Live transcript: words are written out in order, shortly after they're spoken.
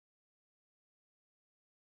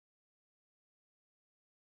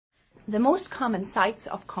The most common sites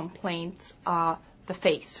of complaints are the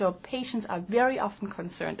face. So patients are very often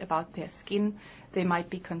concerned about their skin. They might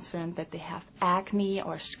be concerned that they have acne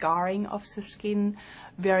or scarring of the skin.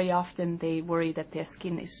 Very often they worry that their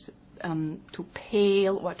skin is too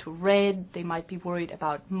pale or too red. They might be worried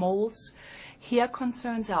about moles. Hair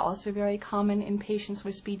concerns are also very common in patients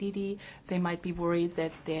with BDD. They might be worried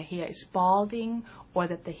that their hair is balding or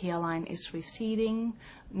that the hairline is receding.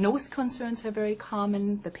 Nose concerns are very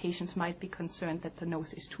common. The patients might be concerned that the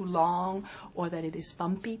nose is too long or that it is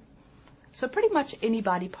bumpy. So pretty much any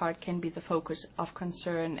body part can be the focus of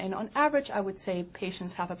concern. And on average, I would say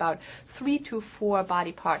patients have about 3 to 4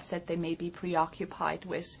 body parts that they may be preoccupied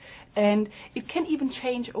with. And it can even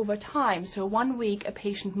change over time. So one week a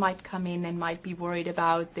patient might come in and might be worried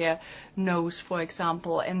about their nose, for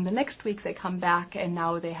example, and the next week they come back and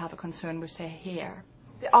now they have a concern with their hair.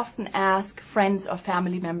 They often ask friends or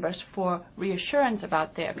family members for reassurance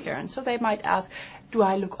about their appearance. So they might ask, do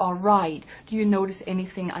I look all right? Do you notice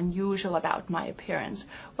anything unusual about my appearance?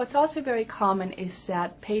 What's also very common is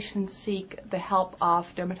that patients seek the help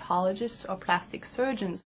of dermatologists or plastic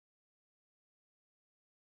surgeons.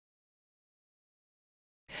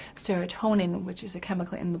 Serotonin, which is a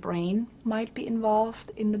chemical in the brain, might be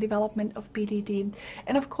involved in the development of BDD.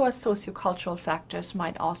 And of course, sociocultural factors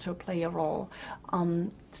might also play a role.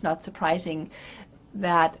 It's not surprising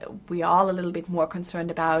that we are all a little bit more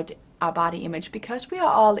concerned about our body image because we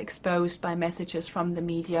are all exposed by messages from the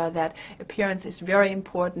media that appearance is very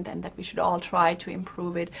important and that we should all try to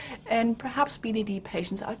improve it. And perhaps BDD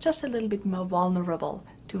patients are just a little bit more vulnerable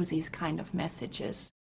to these kind of messages.